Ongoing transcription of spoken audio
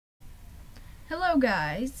Hello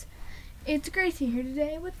guys, it's Gracie here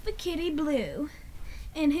today with the kitty Blue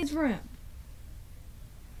in his room.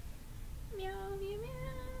 Meow, meow, meow,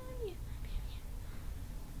 meow,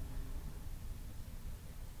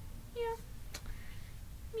 meow,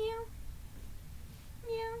 meow, meow,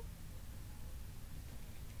 meow.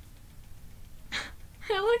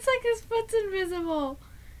 It looks like his foot's invisible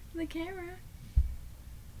in the camera.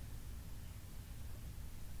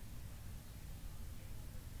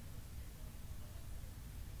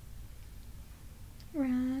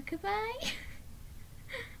 Rockabye.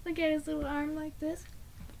 Look at his little arm like this.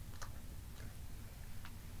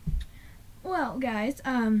 Well, guys,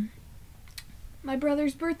 my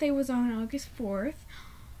brother's birthday was on August 4th,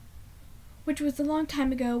 which was a long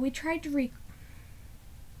time ago. We tried to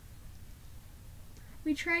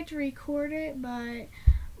record it, but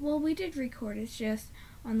well, we did record it. It's just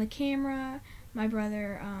on the camera. My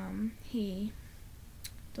brother, he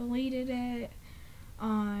deleted it.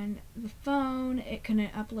 On the phone, it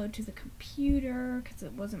couldn't upload to the computer because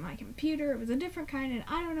it wasn't my computer. It was a different kind, and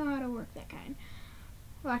I don't know how to work that kind.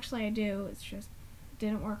 Well, actually, I do. It's just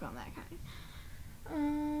didn't work on that kind.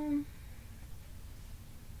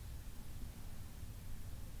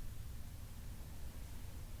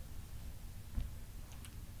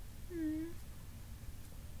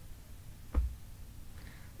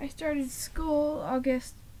 I started school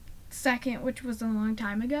August 2nd, which was a long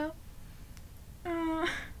time ago.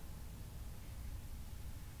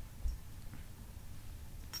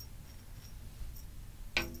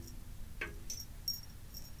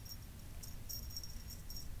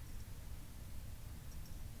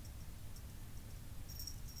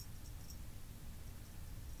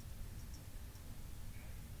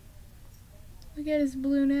 Look at his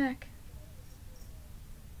blue neck.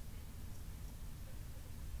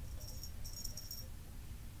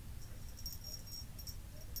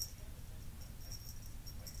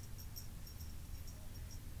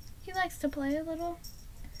 He likes to play a little.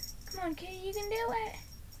 Come on, kitty, you can do it.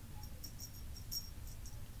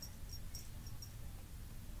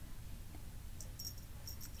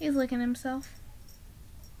 He's licking himself.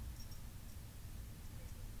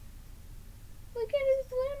 Look at his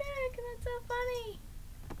blue neck, that's so funny.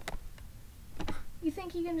 You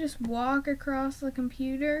think he can just walk across the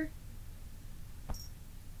computer?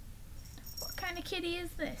 What kind of kitty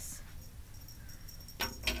is this?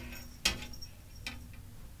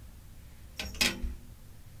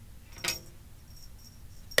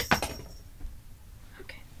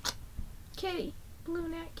 Okay. Kitty. Blue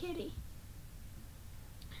neck kitty.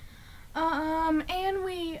 And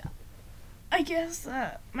I guess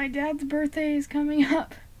my dad's birthday is coming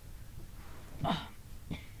up.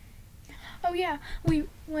 Oh yeah, we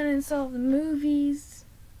went and saw the movies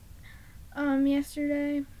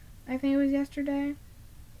yesterday. I think it was yesterday.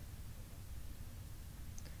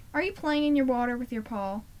 Are you playing in your water with your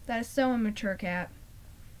paw? That is so immature, cat.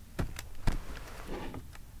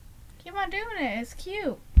 Keep on doing it. It's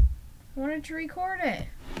cute. I wanted to record it.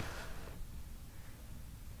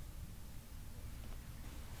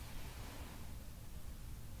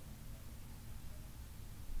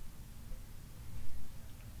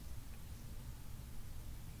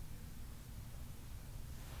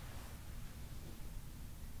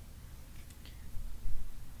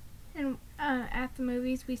 And at the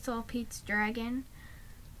movies, we saw Pete's Dragon.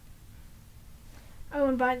 Oh,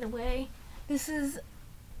 and by the way, this is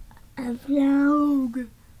a vlog.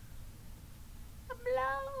 A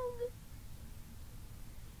vlog.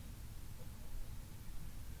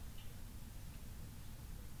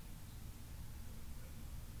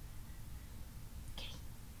 Okay.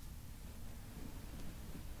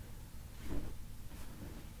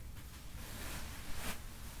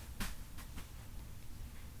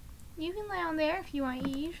 You can lay on there if you want.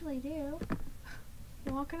 You usually do.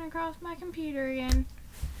 Walking across my computer again.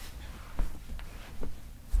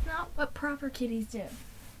 It's not what proper kitties do.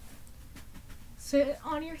 Sit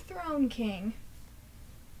on your throne, king.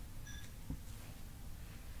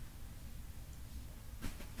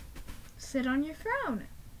 Sit on your throne.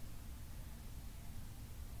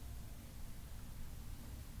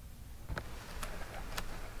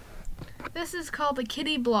 This is called the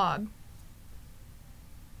Kitty Blog.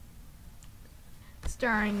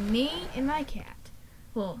 Starring me and my cat.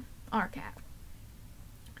 Well, our cat.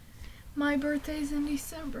 My birthday's in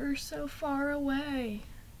December, so far away.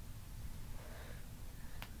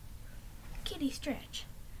 Kitty stretch.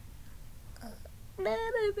 Kitty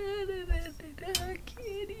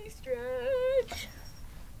stretch.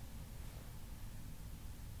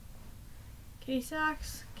 Kitty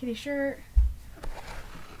socks, kitty shirt,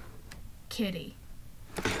 kitty.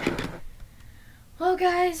 Well,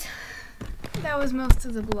 guys, that was most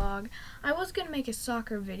of the vlog. I was going to make a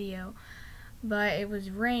soccer video, but it was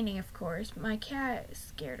raining, of course. My cat is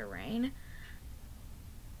scared of rain.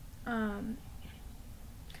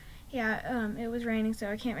 It was raining, so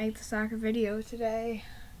I can't make the soccer video today.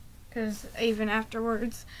 Because even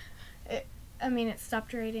afterwards, it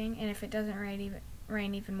stopped raining, and if it doesn't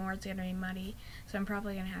rain even more, it's going to be muddy. So I'm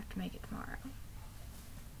probably going to have to make it tomorrow.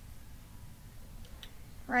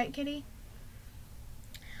 Right, kitty?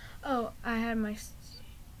 Oh, I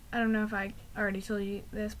don't know if I already told you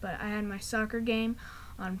this, but I had my soccer game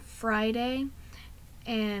on Friday,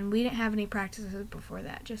 and we didn't have any practices before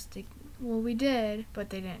that. We did,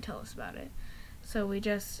 but they didn't tell us about it.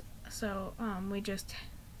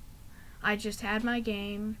 I just had my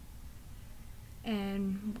game,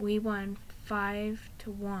 and we won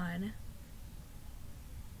 5-1,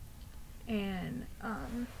 and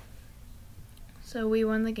so we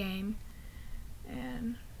won the game.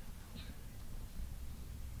 And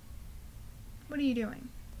what are you doing?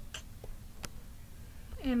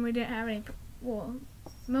 And we didn't have any. Well,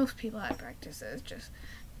 most people had practices.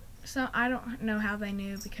 So I don't know how they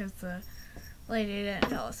knew because the lady didn't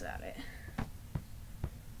tell us about it.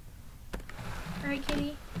 Right,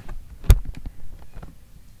 kitty?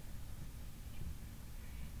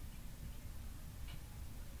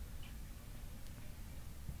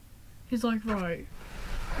 He's like, right.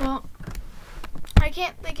 Well, I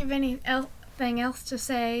can't think of anything else to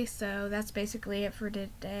say, so that's basically it for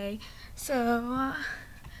today. So,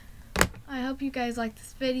 I hope you guys like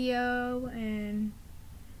this video, and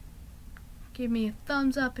give me a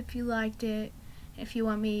thumbs up if you liked it, if you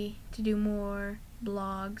want me to do more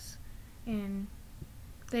vlogs, and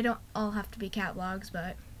they don't all have to be cat vlogs,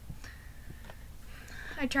 but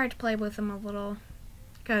I tried to play with them a little,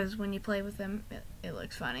 because when you play with him, it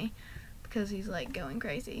looks funny. Because he's like going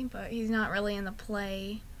crazy, but he's not really in the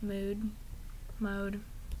play mode,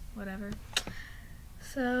 whatever.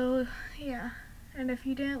 So yeah, and if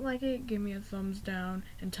you didn't like it, give me a thumbs down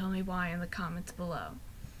and tell me why in the comments below.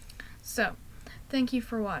 So thank you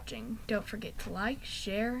for watching. Don't forget to like,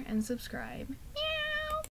 share, and subscribe.